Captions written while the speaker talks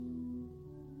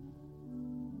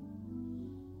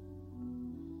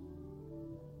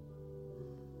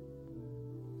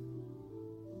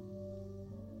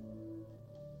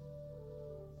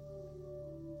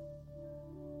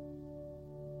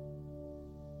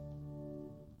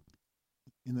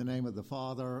In the name of the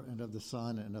Father, and of the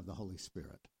Son, and of the Holy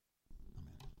Spirit.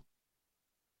 Amen.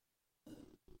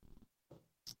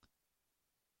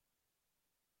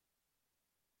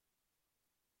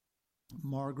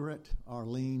 Margaret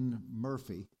Arlene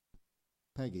Murphy,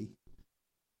 Peggy,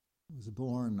 was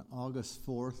born August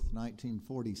 4th,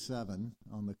 1947,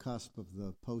 on the cusp of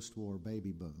the post-war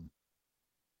baby boom.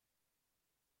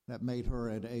 That made her,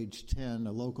 at age 10,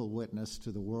 a local witness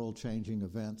to the world-changing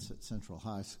events at Central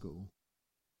High School.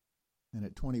 And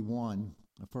at 21,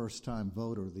 a first-time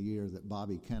voter the year that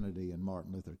Bobby Kennedy and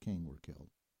Martin Luther King were killed.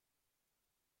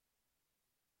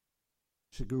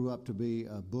 She grew up to be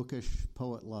a bookish,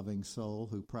 poet-loving soul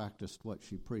who practiced what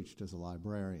she preached as a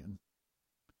librarian.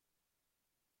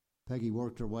 Peggy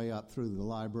worked her way up through the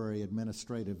library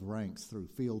administrative ranks through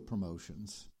field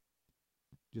promotions,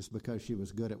 just because she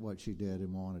was good at what she did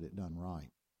and wanted it done right.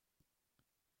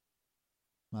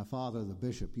 My father, the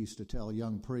bishop, used to tell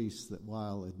young priests that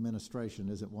while administration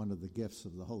isn't one of the gifts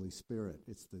of the Holy Spirit,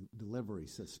 it's the delivery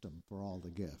system for all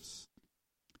the gifts.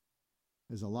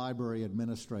 As a library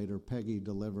administrator, Peggy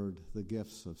delivered the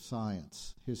gifts of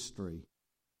science, history,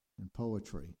 and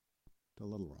poetry to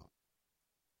Little Rock.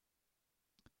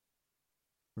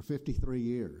 For 53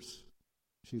 years,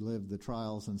 she lived the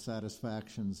trials and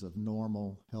satisfactions of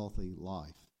normal, healthy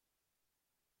life.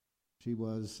 She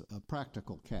was a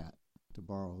practical cat, to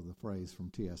borrow the phrase from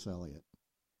T.S. Eliot,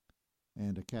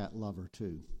 and a cat lover,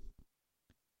 too.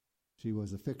 She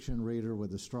was a fiction reader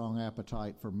with a strong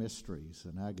appetite for mysteries,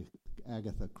 an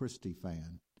Agatha Christie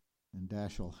fan, and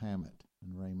Dashiell Hammett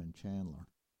and Raymond Chandler.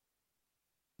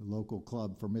 The local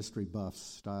club for mystery buffs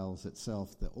styles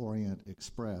itself the Orient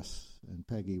Express, and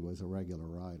Peggy was a regular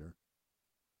rider.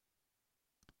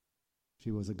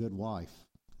 She was a good wife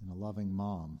and a loving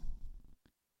mom,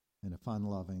 and a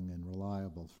fun-loving and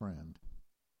reliable friend.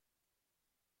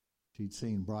 She'd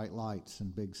seen bright lights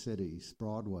in big cities,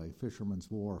 Broadway,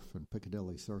 Fisherman's Wharf, and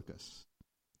Piccadilly Circus.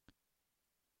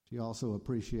 She also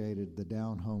appreciated the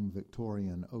down-home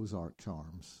Victorian Ozark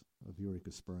charms of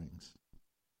Eureka Springs.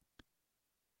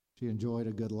 She enjoyed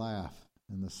a good laugh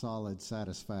and the solid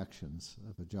satisfactions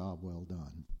of a job well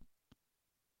done.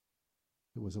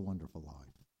 It was a wonderful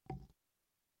life.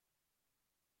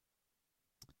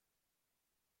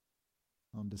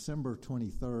 On December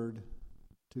 23rd,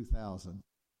 2000,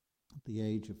 at the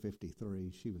age of 53,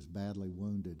 she was badly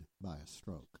wounded by a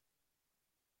stroke.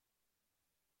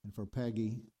 And for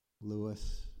Peggy,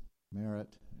 Lewis,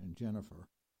 Merritt, and Jennifer,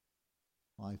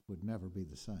 life would never be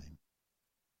the same.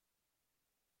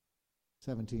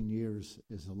 17 years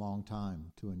is a long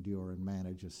time to endure and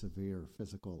manage a severe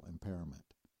physical impairment,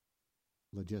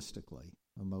 logistically,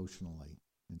 emotionally,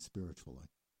 and spiritually.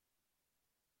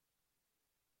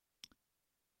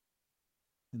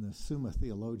 In the Summa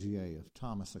Theologiae of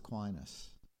Thomas Aquinas,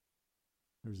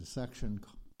 there's a section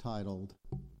titled,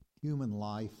 Human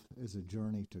Life is a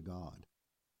Journey to God.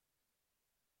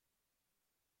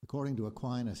 According to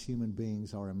Aquinas, human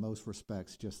beings are in most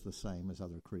respects just the same as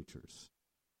other creatures.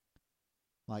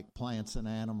 Like plants and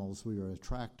animals, we are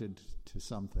attracted to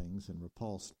some things and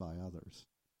repulsed by others.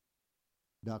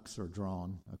 Ducks are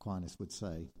drawn, Aquinas would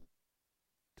say,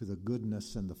 to the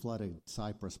goodness in the flooded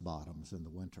cypress bottoms in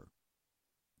the winter.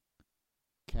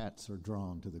 Cats are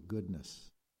drawn to the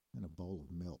goodness in a bowl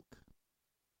of milk.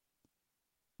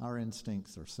 Our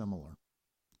instincts are similar.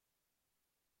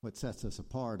 What sets us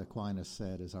apart, Aquinas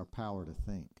said, is our power to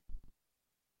think.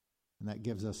 And that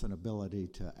gives us an ability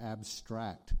to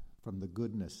abstract from the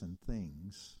goodness in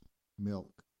things,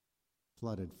 milk,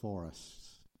 flooded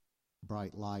forests,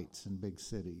 bright lights in big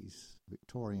cities,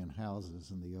 Victorian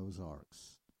houses in the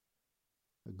Ozarks,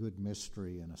 a good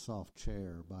mystery in a soft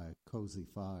chair by a cozy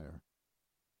fire,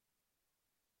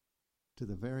 to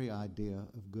the very idea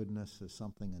of goodness as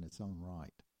something in its own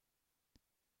right.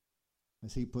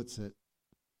 As he puts it,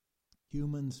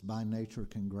 humans by nature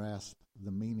can grasp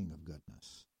the meaning of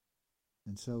goodness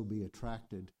and so be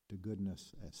attracted to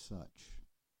goodness as such.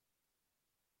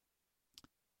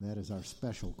 That is our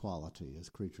special quality as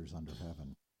creatures under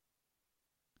heaven.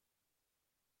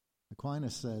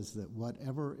 Aquinas says that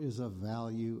whatever is of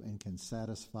value and can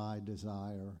satisfy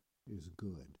desire is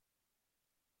good.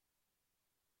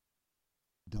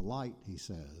 Delight, he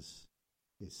says,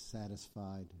 is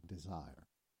satisfied desire.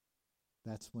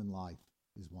 That's when life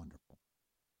is wonderful.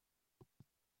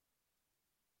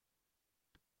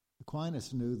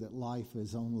 Aquinas knew that life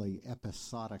is only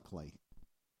episodically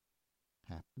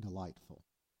delightful.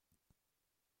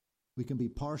 We can be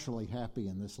partially happy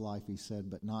in this life, he said,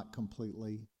 but not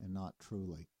completely and not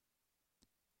truly.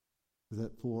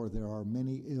 For there are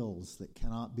many ills that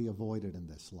cannot be avoided in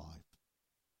this life.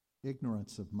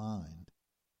 Ignorance of mind,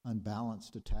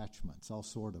 unbalanced attachments, all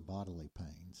sort of bodily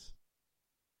pains.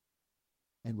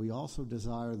 And we also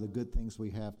desire the good things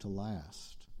we have to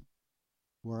last,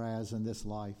 whereas in this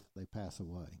life they pass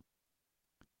away.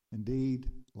 Indeed,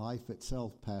 life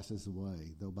itself passes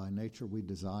away, though by nature we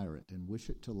desire it and wish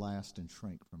it to last and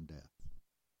shrink from death.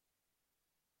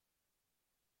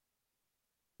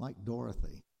 Like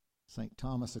Dorothy, St.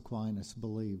 Thomas Aquinas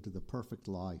believed the perfect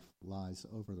life lies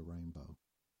over the rainbow.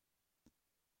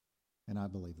 And I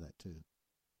believe that too.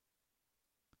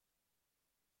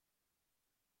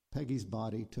 Peggy's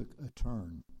body took a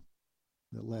turn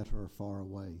that led her far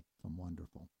away from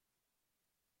wonderful.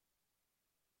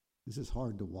 This is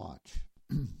hard to watch.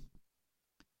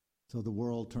 So the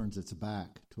world turns its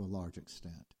back to a large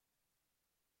extent.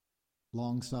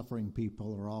 Long-suffering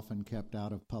people are often kept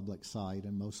out of public sight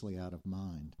and mostly out of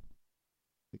mind,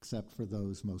 except for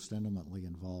those most intimately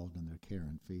involved in their care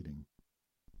and feeding.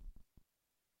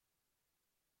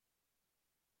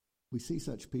 We see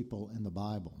such people in the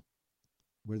Bible,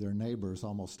 where their neighbors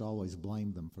almost always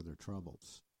blame them for their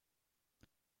troubles.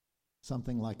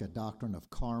 Something like a doctrine of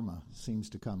karma seems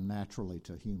to come naturally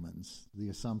to humans, the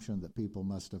assumption that people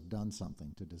must have done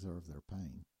something to deserve their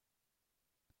pain.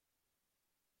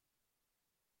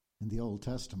 In the Old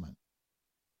Testament,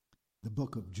 the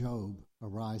book of Job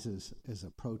arises as a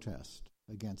protest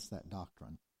against that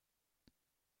doctrine.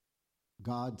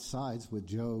 God sides with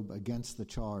Job against the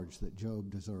charge that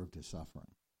Job deserved his suffering.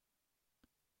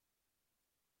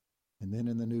 And then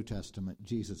in the New Testament,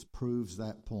 Jesus proves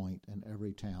that point in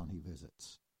every town he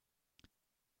visits.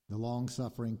 The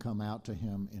long-suffering come out to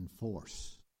him in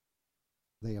force.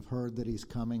 They have heard that he's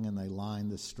coming and they line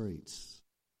the streets,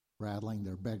 rattling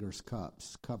their beggars'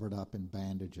 cups, covered up in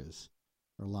bandages,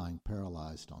 or lying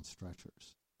paralyzed on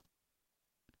stretchers.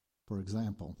 For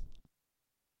example,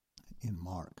 in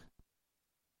Mark,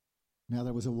 now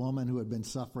there was a woman who had been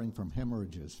suffering from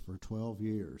hemorrhages for 12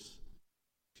 years.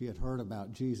 She had heard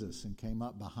about Jesus and came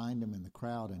up behind him in the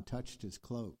crowd and touched his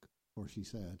cloak, for she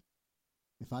said,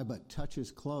 "If I but touch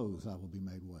his clothes, I will be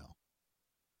made well."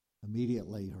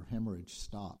 Immediately her hemorrhage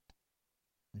stopped,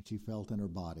 and she felt in her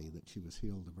body that she was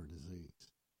healed of her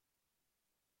disease.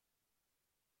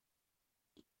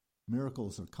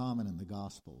 Miracles are common in the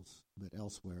Gospels, but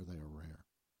elsewhere they are rare.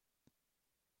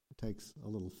 It takes a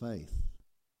little faith,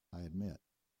 I admit,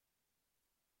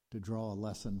 to draw a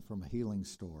lesson from a healing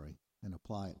story and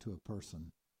apply it to a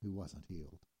person who wasn't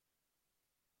healed.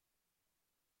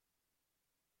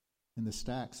 In the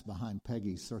stacks behind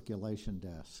Peggy's circulation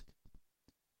desk,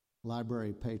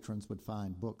 library patrons would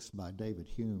find books by David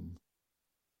Hume,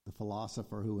 the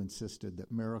philosopher who insisted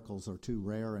that miracles are too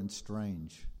rare and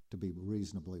strange to be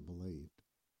reasonably believed.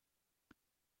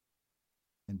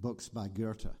 And books by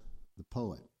Goethe, the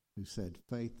poet, who said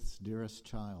faith's dearest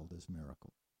child is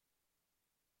miracle.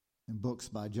 And books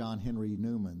by John Henry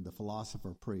Newman, the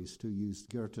philosopher-priest who used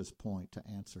Goethe's point to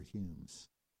answer Hume's.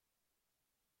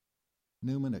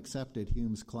 Newman accepted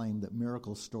Hume's claim that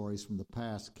miracle stories from the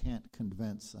past can't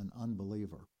convince an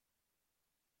unbeliever.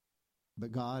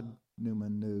 But God,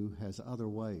 Newman knew, has other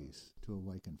ways to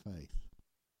awaken faith.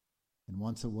 And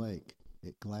once awake,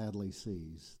 it gladly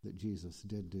sees that Jesus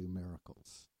did do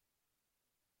miracles.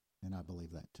 And I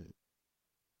believe that too.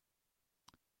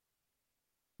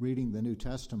 Reading the New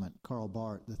Testament, Karl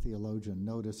Barth, the theologian,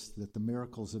 noticed that the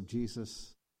miracles of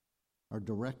Jesus are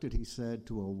directed, he said,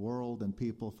 to a world and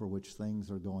people for which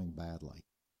things are going badly.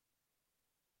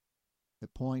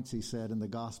 At points, he said, in the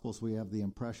Gospels we have the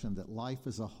impression that life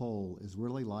as a whole is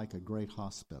really like a great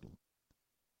hospital,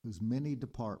 whose many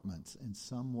departments in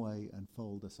some way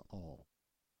unfold us all.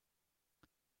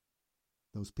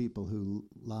 Those people who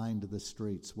lined the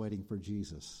streets waiting for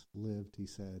Jesus lived, he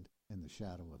said, in the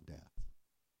shadow of death.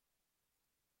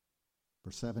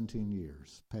 For 17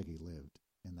 years, Peggy lived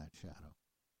in that shadow.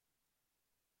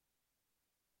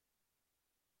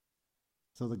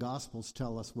 So the Gospels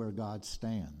tell us where God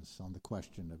stands on the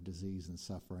question of disease and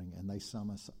suffering, and they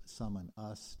summon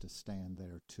us to stand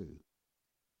there too,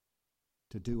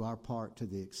 to do our part to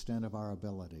the extent of our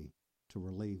ability to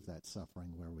relieve that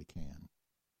suffering where we can.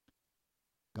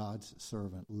 God's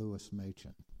servant, Louis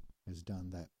Machen, has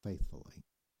done that faithfully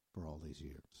for all these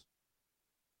years.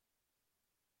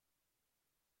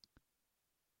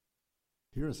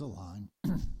 Here is a line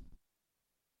from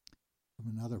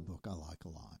another book I like a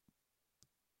lot,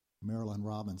 Marilyn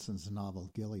Robinson's novel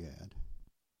Gilead.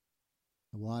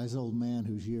 The wise old man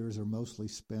whose years are mostly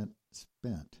spent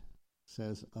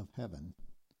says of heaven,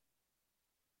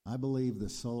 "I believe the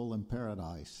soul in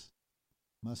paradise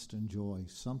must enjoy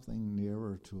something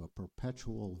nearer to a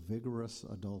perpetual vigorous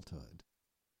adulthood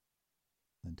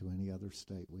than to any other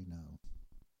state we know."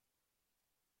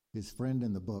 His friend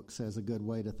in the book says a good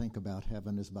way to think about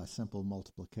heaven is by simple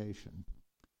multiplication.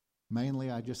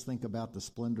 Mainly, I just think about the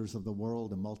splendors of the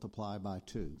world and multiply by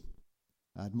 2.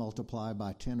 I'd multiply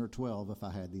by 10 or 12 if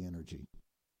I had the energy.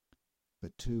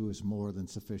 But 2 is more than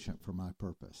sufficient for my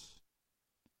purpose.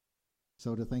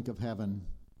 So to think of heaven,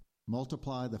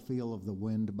 multiply the feel of the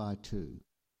wind by 2.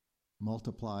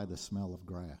 Multiply the smell of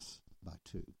grass by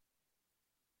 2.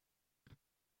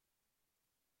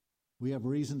 We have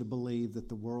reason to believe that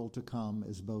the world to come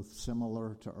is both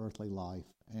similar to earthly life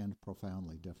and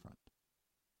profoundly different.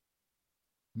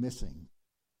 Missing,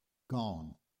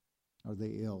 gone, are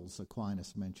the ills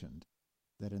Aquinas mentioned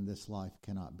that in this life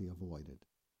cannot be avoided.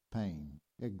 Pain,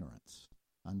 ignorance,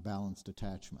 unbalanced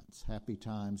attachments, happy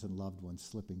times and loved ones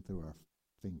slipping through our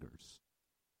fingers.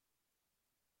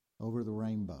 Over the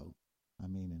rainbow,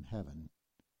 in heaven,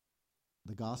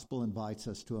 the gospel invites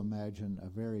us to imagine a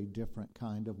very different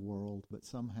kind of world, but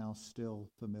somehow still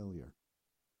familiar.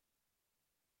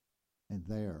 And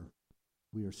there,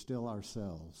 we are still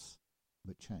ourselves,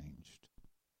 but changed.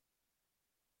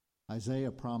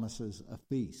 Isaiah promises a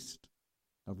feast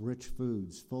of rich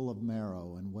foods full of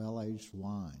marrow and well-aged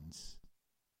wines.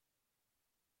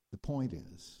 The point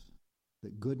is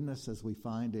that goodness as we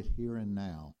find it here and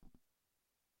now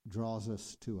draws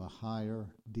us to a higher,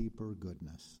 deeper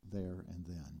goodness there and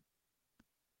then.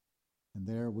 And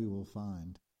there we will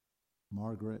find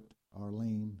Margaret,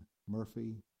 Arlene,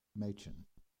 Murphy, Machen,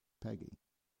 Peggy,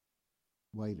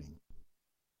 waiting,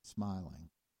 smiling,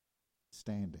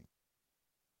 standing,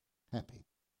 happy.